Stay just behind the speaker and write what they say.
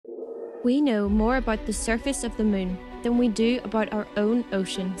We know more about the surface of the moon than we do about our own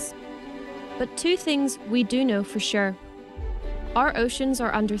oceans. But two things we do know for sure. Our oceans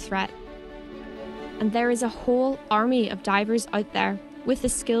are under threat. And there is a whole army of divers out there with the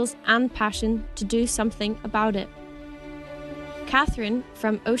skills and passion to do something about it. Catherine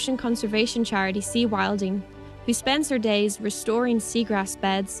from ocean conservation charity Sea Wilding, who spends her days restoring seagrass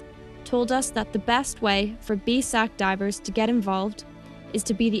beds, told us that the best way for BSAC divers to get involved is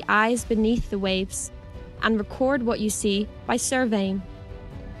to be the eyes beneath the waves and record what you see by surveying.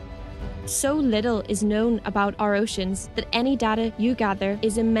 So little is known about our oceans that any data you gather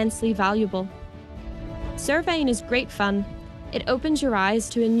is immensely valuable. Surveying is great fun. It opens your eyes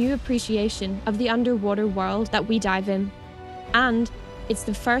to a new appreciation of the underwater world that we dive in. And it's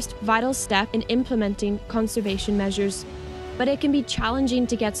the first vital step in implementing conservation measures. But it can be challenging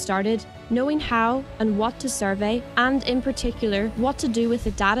to get started, knowing how and what to survey, and in particular, what to do with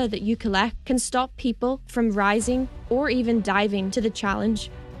the data that you collect can stop people from rising or even diving to the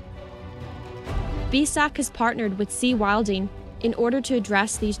challenge. BSAC has partnered with Sea Wilding in order to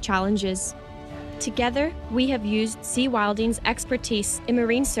address these challenges. Together, we have used Sea Wilding's expertise in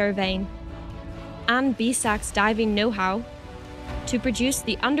marine surveying and BSAC's diving know-how to produce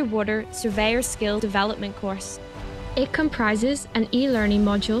the Underwater Surveyor Skill Development course. It comprises an e-learning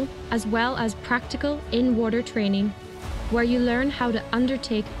module as well as practical in-water training, where you learn how to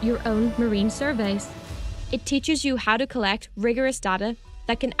undertake your own marine surveys. It teaches you how to collect rigorous data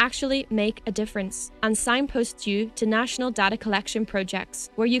that can actually make a difference and signposts you to national data collection projects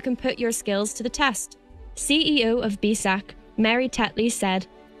where you can put your skills to the test. CEO of BSAC, Mary Tetley, said,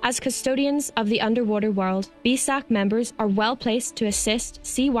 "As custodians of the underwater world, BSAC members are well placed to assist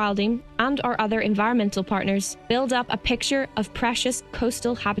Sea Wilding and our other environmental partners build up a picture of precious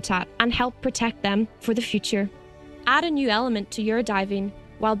coastal habitat and help protect them for the future. Add a new element to your diving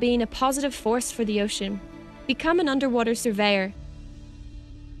while being a positive force for the ocean. Become an underwater surveyor